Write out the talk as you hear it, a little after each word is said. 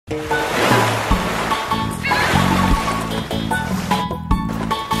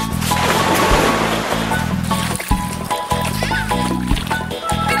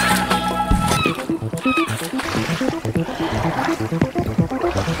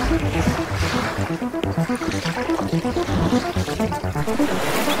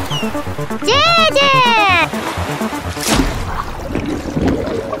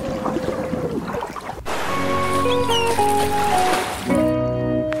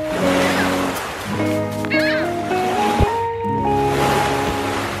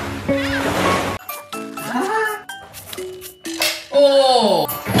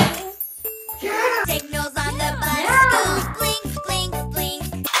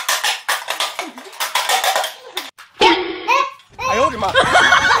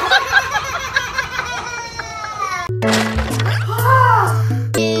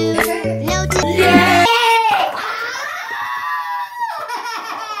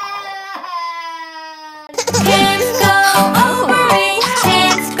Can't go over it,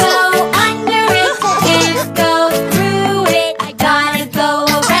 can't go under it, can't go through it, I gotta go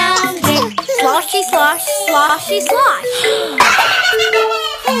around it. Sloshy slosh, sloshy slosh.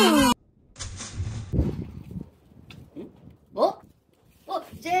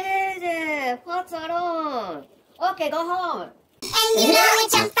 JJ, what's on? Okay, go home. And you know we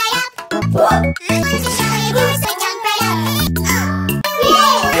jump right up. I want to show you who's so jump right up.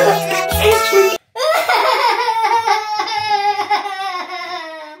 Happy birthday to you.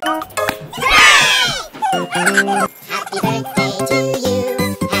 Happy birthday to you.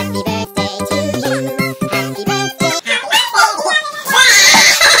 Happy birthday. The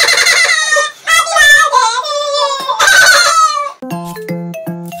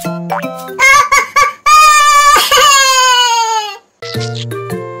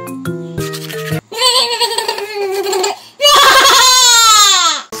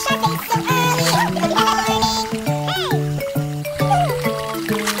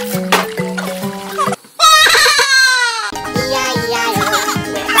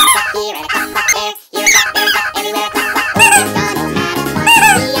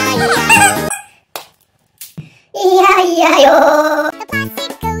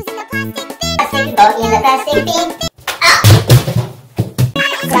plastic goes in the plastic bin. Plastic goes in the plastic bin.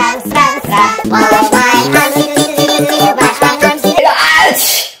 Scrub, scrub, scrub. Wash my arms, wash my arms. Ouch!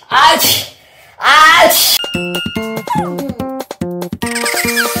 Ouch! Ouch!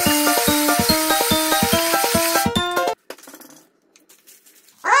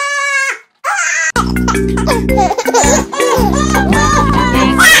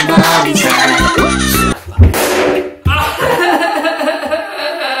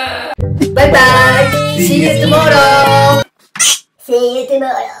 Bye bye. See you tomorrow. See you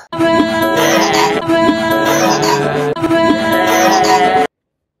tomorrow.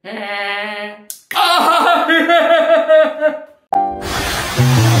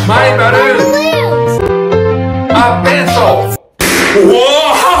 My balloon. A pencil.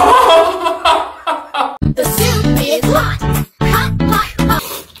 Whoa! The soup is hot. Hot, hot,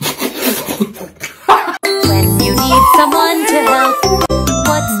 hot. When you need someone to help,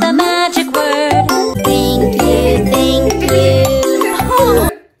 what's the magic word? Thank you, thank you.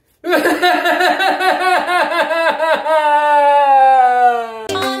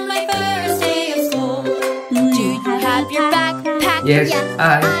 On my first day of school, do you have your backpack? Yes,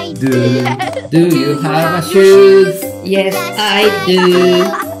 I do. Yes. Do you have a shoes? Yes, I do.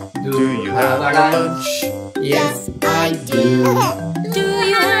 Do you have a lunch? Yes, I do. Do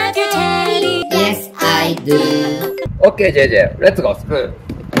you have your teddy? Yes, I do. Okay, JJ, let's go school.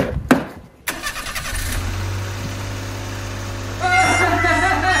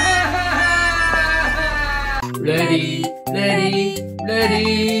 Ready, ready,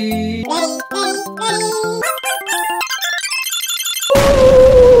 ready.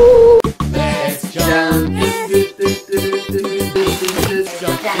 Let's jump.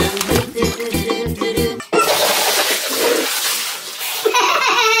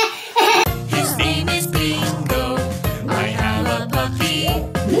 His name is Bingo. I have a puppy,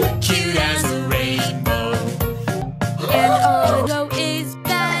 cute as a rainbow. And all go is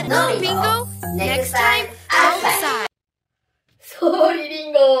bad. No, Bingo. Next time, outside. Sorry,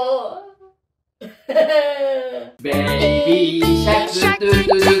 Bingo. Baby shark, Shark. do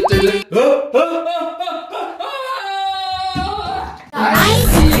do do do do. Ice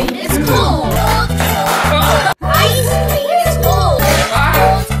cream is cold. Ice cream is cold.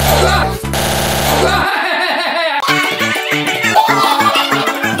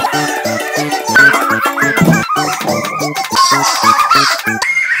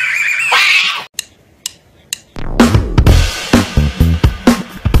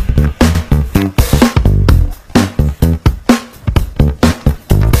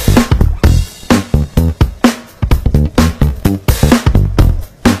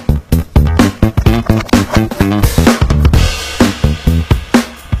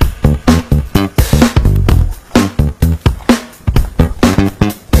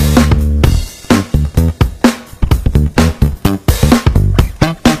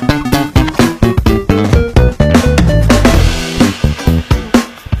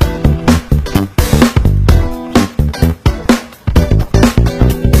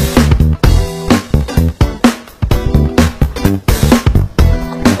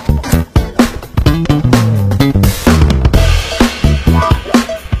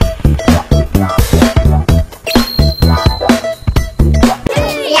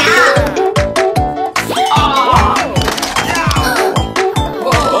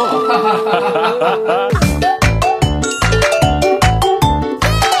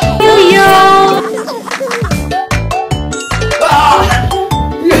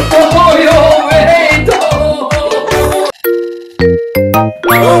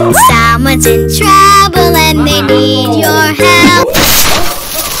 someone's in trouble and they need your help.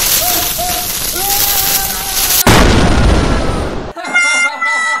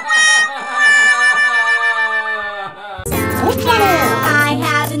 I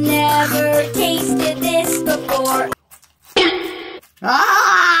have never tasted this before.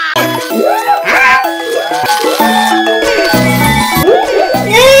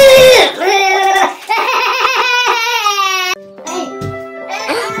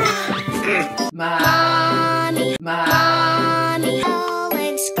 Mommy,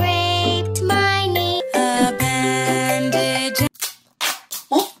 Colin scraped my knee. A bandage.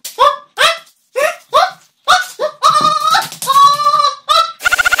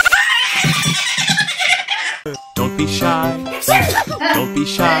 Don't be shy. Don't be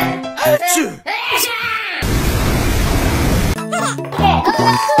shy.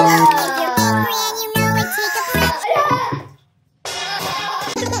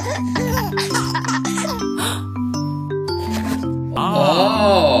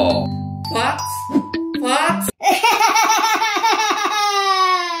 Oh, what?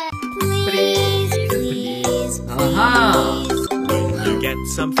 Please. When you get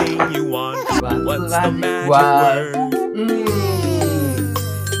something you want, what's the magic word? word?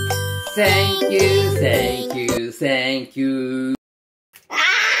 Thank you.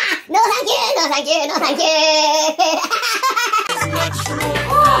 No thank you, no thank you, no thank you.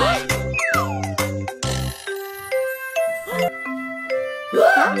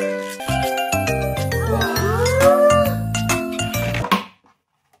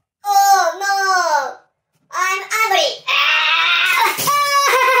 Oh no, I'm angry.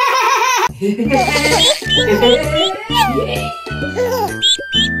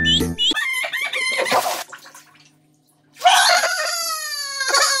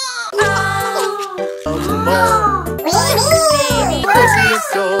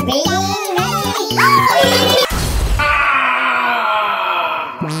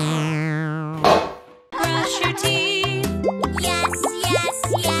 Brush your teeth. Yes.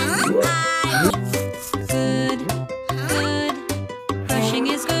 Good. Brushing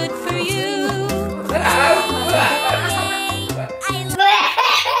is good for you.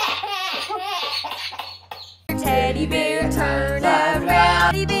 Teddy bear, turn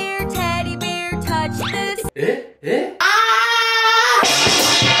around. Teddy bear, touch this.